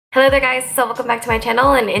Hello there guys, so welcome back to my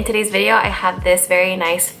channel, and in today's video I have this very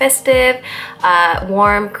nice festive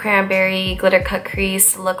warm cranberry glitter cut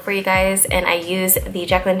crease look for you guys, and I use the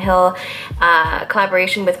Jaclyn Hill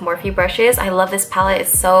collaboration with Morphe Brushes. I love this palette.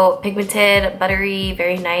 It's so pigmented, buttery,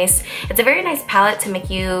 very nice. It's a very nice palette to make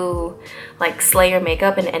you like slay your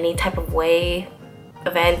makeup in any type of way,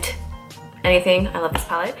 event, anything. I love this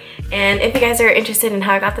palette. And if you guys are interested in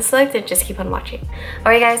how I got this look, then just keep on watching.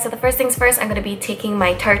 Alright guys, so the first things first, I'm going to be taking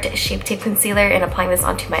my Tarte Shape Tape Concealer and applying this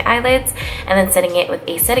onto my eyelids and then setting it with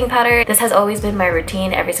a setting powder. This has always been my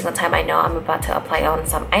routine every single time I know I'm about to apply on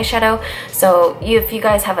some eyeshadow. So if you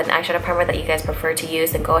guys have an eyeshadow primer that you guys prefer to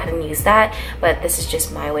use, then go ahead and use that. But this is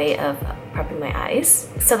just my way of prepping my eyes.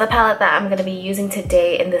 So the palette that I'm going to be using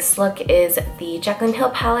today in this look is the Jaclyn Hill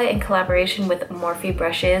palette in collaboration with Morphe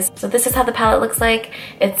Brushes. So this is how the palette looks like.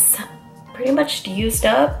 It's pretty much used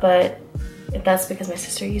up, but that's because my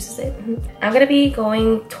sister uses it. I'm going to be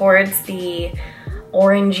going towards the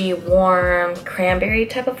orangey warm cranberry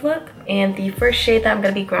type of look, and the first shade that I'm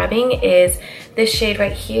going to be grabbing is this shade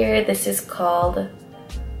right here. This is called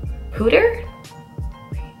Puder.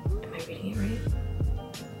 Am I reading it right?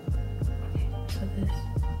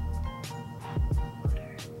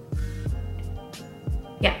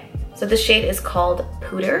 So this shade is called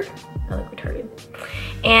Puder. I look retarded.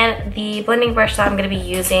 And the blending brush that I'm going to be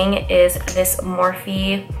using is this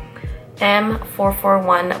Morphe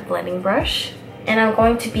M441 blending brush. And I'm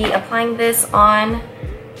going to be applying this on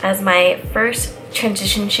as my first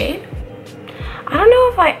transition shade. I don't know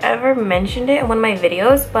if I ever mentioned it in one of my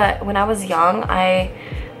videos, but when I was young, I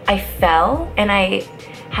fell and I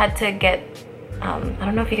had to get, I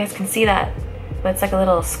don't know if you guys can see that, but it's like a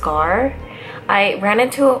little scar. I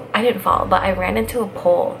didn't fall, but I ran into a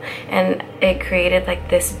pole and it created like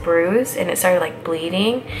this bruise and it started like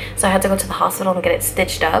bleeding. So I had to go to the hospital and get it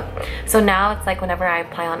stitched up. So now it's like whenever I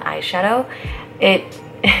apply on eyeshadow,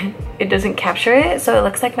 it doesn't capture it. So it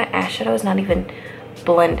looks like my eyeshadow is not even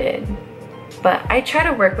blended. But I try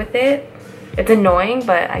to work with it. It's annoying,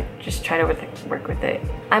 but I just try to work with it.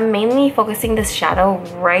 I'm mainly focusing this shadow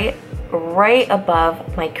right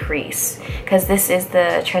above my crease because this is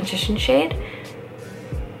the transition shade.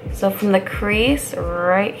 So from the crease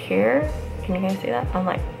right here, can you guys see that? I'm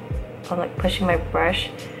like pushing my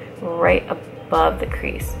brush right above the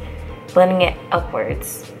crease, blending it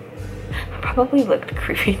upwards. I probably looked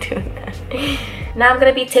creepy doing that. Now I'm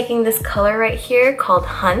gonna be taking this color right here called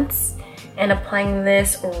Hunts and applying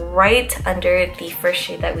this right under the first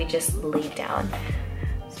shade that we just laid down.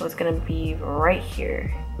 So it's gonna be right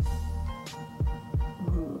here.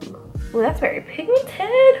 Ooh, that's very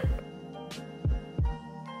pigmented.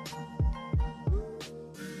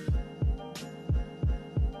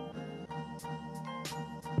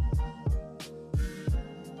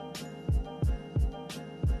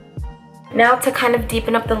 Now to kind of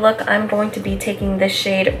deepen up the look, I'm going to be taking this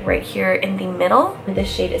shade right here in the middle. This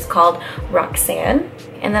shade is called Roxanne.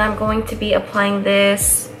 And then I'm going to be applying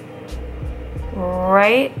this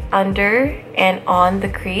right under and on the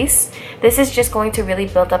crease. This is just going to really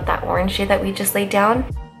build up that orange shade that we just laid down.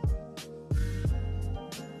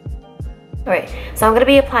 Alright, so I'm going to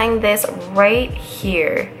be applying this right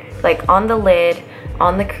here, like on the lid,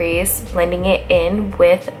 on the crease, blending it in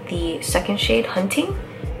with the second shade, Hunting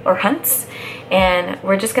or Hunts, and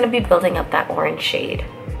we're just going to be building up that orange shade.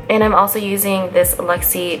 And I'm also using this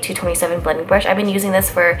Luxie 227 blending brush. I've been using this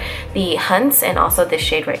for the Hunts and also this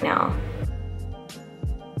shade right now.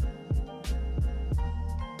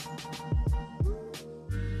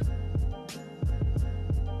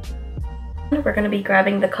 We're going to be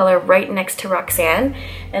grabbing the color right next to Roxanne,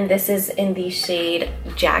 and this is in the shade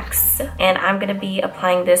Jax, and I'm going to be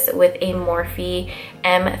applying this with a Morphe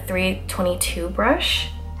M322 brush,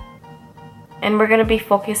 and we're going to be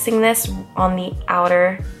focusing this on the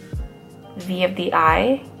outer V of the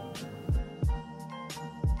eye.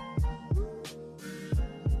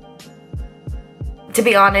 To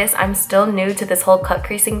be honest, I'm still new to this whole cut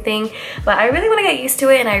creasing thing, but I really want to get used to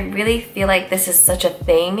it, and I really feel like this is such a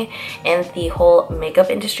thing in the whole makeup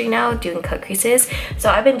industry now, doing cut creases. So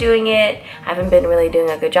I've been doing it. I haven't been really doing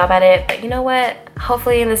a good job at it, but you know what?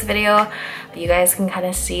 Hopefully in this video, you guys can kind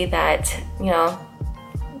of see that, you know,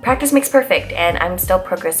 practice makes perfect, and I'm still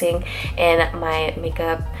progressing in my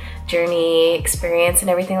makeup journey, experience, and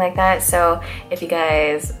everything like that. So if you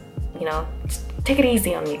guys, you know, just take it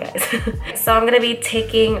easy on me, guys. So I'm gonna be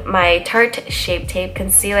taking my Tarte Shape Tape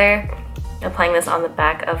Concealer, applying this on the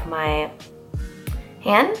back of my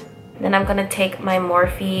hand. Then I'm gonna take my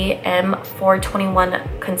Morphe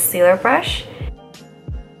M421 concealer brush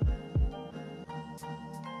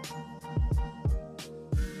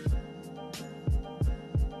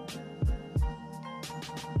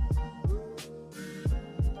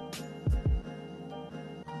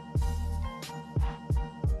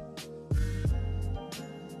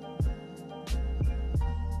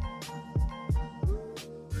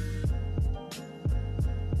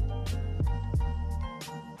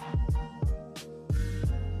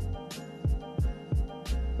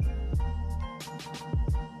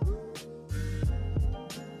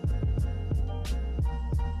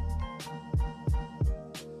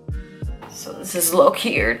So this is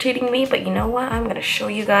low-key irritating me, but you know what? I'm gonna show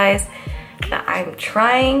you guys that I'm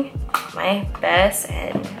trying my best,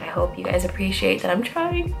 and I hope you guys appreciate that I'm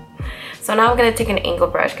trying. So now I'm gonna take an angle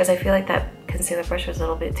brush because I feel like that concealer brush was a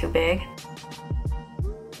little bit too big.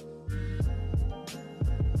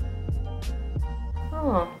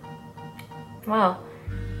 Oh, wow.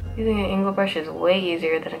 Using an angle brush is way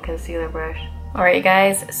easier than a concealer brush. Alright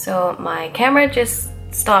guys, so my camera just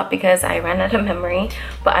stopped because I ran out of memory,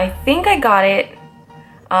 but I think I got it.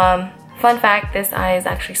 Fun fact, this eye is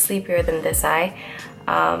actually sleepier than this eye.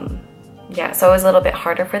 Yeah, so it was a little bit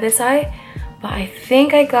harder for this eye, but I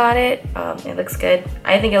think I got it. It looks good.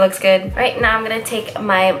 I think it looks good. Right now I'm gonna take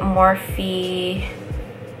my Morphe.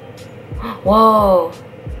 Whoa,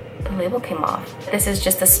 the label came off. This is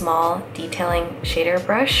just a small detailing shader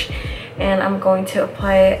brush, and I'm going to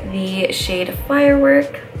apply the shade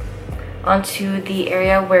Firework onto the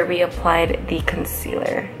area where we applied the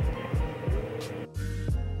concealer.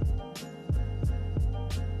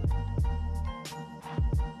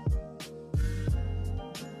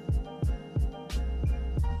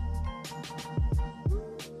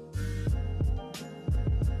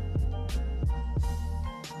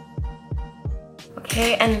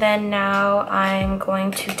 Okay, and then now I'm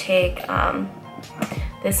going to take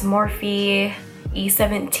this Morphe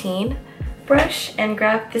E17 brush and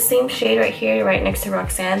grab the same shade right here, right next to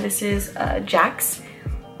Roxanne. This is Jax.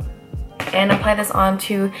 And apply this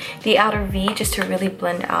onto the outer V just to really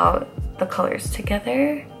blend out the colors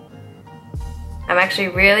together. I'm actually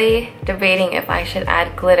really debating if I should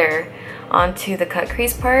add glitter onto the cut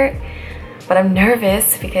crease part, but I'm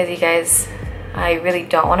nervous because you guys, I really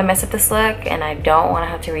don't want to mess up this look and I don't want to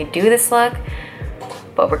have to redo this look,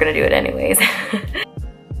 but we're gonna do it anyways.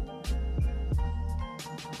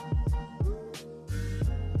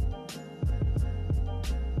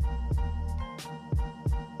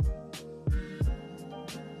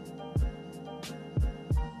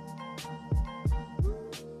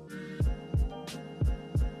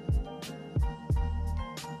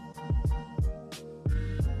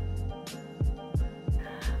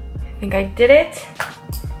 I think I did it.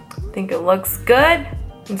 I think it looks good.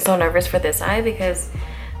 I'm so nervous for this eye because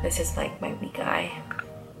this is like my weak eye.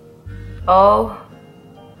 Oh,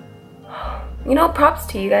 you know, props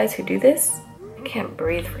to you guys who do this. I can't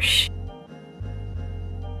breathe for shit.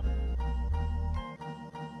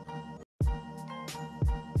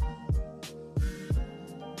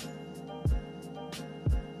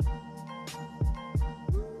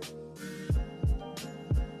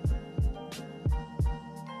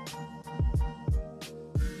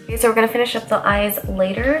 Okay, so we're gonna finish up the eyes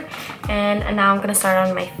later, and now I'm gonna start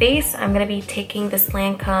on my face. I'm gonna be taking this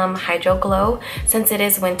Lancome Hydro Glow. Since it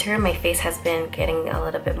is winter, my face has been getting a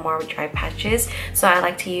little bit more dry patches, so I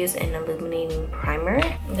like to use an illuminating primer.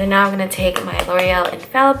 And then now I'm gonna take my L'Oreal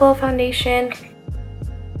Infallible foundation.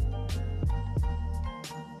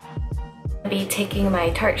 I'll be taking my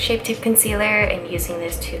Tarte Shape Tape Concealer and using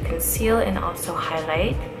this to conceal and also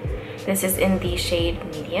highlight. This is in the shade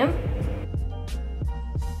Medium.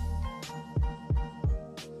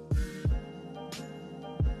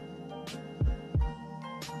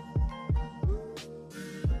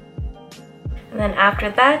 And then after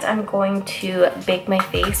that, I'm going to bake my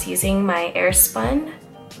face using my Airspun.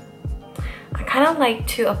 I kind of like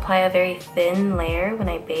to apply a very thin layer when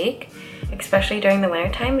I bake, especially during the winter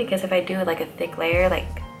time, because if I do like a thick layer, like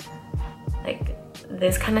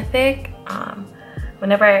this kind of thick,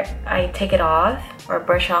 whenever I take it off or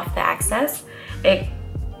brush off the excess, it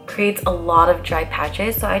creates a lot of dry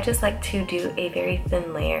patches. So I just like to do a very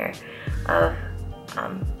thin layer of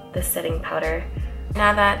the setting powder.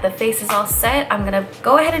 Now that the face is all set, I'm gonna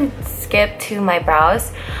go ahead and skip to my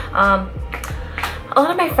brows. A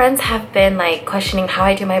lot of my friends have been like questioning how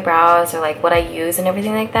I do my brows or like what I use and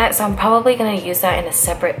everything like that, so I'm probably gonna use that in a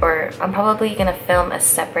separate, or I'm probably gonna film a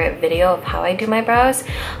separate video of how I do my brows.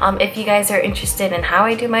 If you guys are interested in how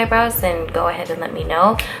I do my brows, then go ahead and let me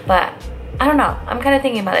know. But I don't know, I'm kind of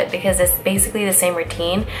thinking about it because it's basically the same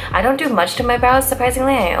routine. I don't do much to my brows,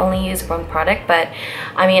 surprisingly. I only use one product, but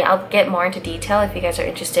I mean, I'll get more into detail if you guys are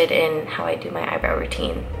interested in how I do my eyebrow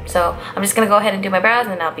routine. So I'm just gonna go ahead and do my brows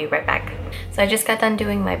and then I'll be right back. So I just got done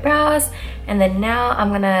doing my brows, and then now I'm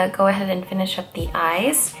gonna go ahead and finish up the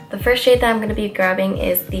eyes. The first shade that I'm gonna be grabbing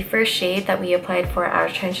is the first shade that we applied for our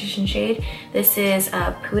transition shade. This is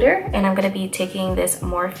Pooter, and I'm gonna be taking this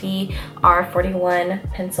Morphe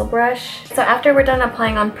R41 pencil brush. So after we're done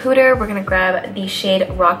applying on Pooter, we're gonna grab the shade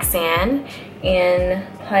Roxanne and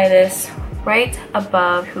apply this right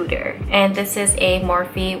above Pooter. And this is a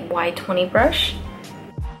Morphe Y20 brush.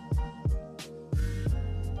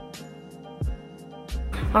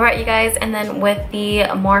 Alright you guys, and then with the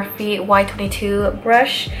Morphe Y22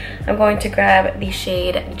 brush, I'm going to grab the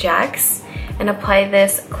shade Jax and apply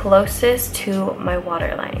this closest to my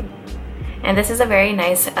waterline. And this is a very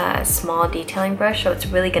nice small detailing brush, so it's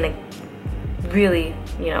really gonna you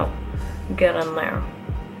know, get in there.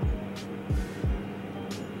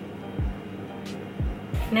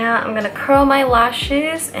 Now I'm gonna curl my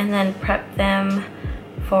lashes and then prep them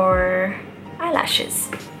for eyelashes.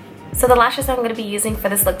 So the lashes I'm going to be using for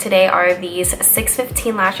this look today are these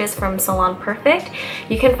 615 lashes from Salon Perfect.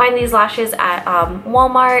 You can find these lashes at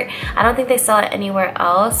Walmart. I don't think they sell it anywhere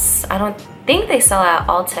else. I don't think they sell it at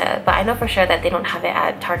Ulta, but I know for sure that they don't have it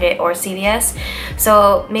at Target or CVS.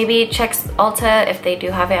 So maybe check Ulta if they do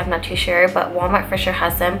have it, I'm not too sure, but Walmart for sure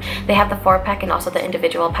has them. They have the 4-pack and also the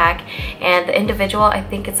individual pack. And the individual, I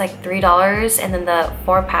think it's like $3, and then the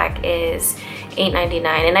 4-pack is $8.99,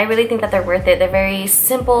 and I really think that they're worth it. They're very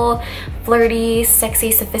simple, flirty, sexy,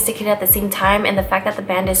 sophisticated at the same time, and the fact that the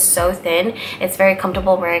band is so thin, it's very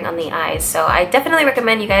comfortable wearing on the eyes. So I definitely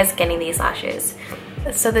recommend you guys getting these lashes.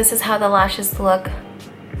 So this is how the lashes look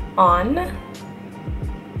on.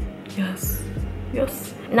 Yes,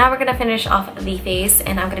 yes. Now we're gonna finish off the face,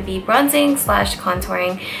 and I'm gonna be bronzing slash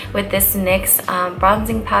contouring with this NYX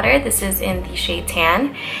bronzing powder. This is in the shade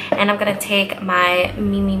Tan, and I'm gonna take my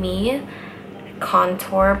Me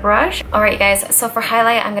contour brush. Alright guys, so for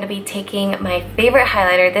highlight, I'm going to be taking my favorite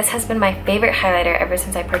highlighter. This has been my favorite highlighter ever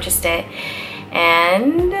since I purchased it,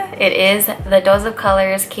 and it is the Dose of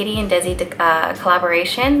Colors Katy and Desi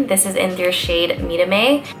collaboration. This is in their shade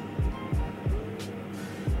Mirame.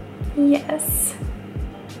 Yes.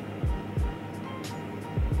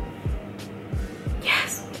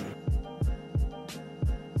 Yes.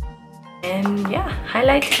 And yeah,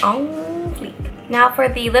 highlight on fleek. Now for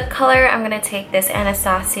the lip color, I'm going to take this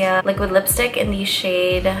Anastasia liquid lipstick in the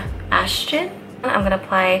shade Aston. I'm going to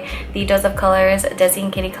apply the Dose of Colors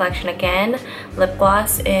DesixKaty collection again, lip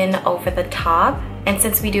gloss in over the top. And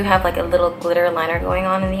since we do have like a little glitter liner going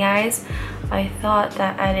on in the eyes, I thought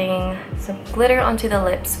that adding some glitter onto the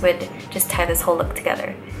lips would just tie this whole look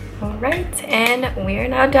together. Alright, and we are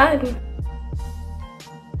now done.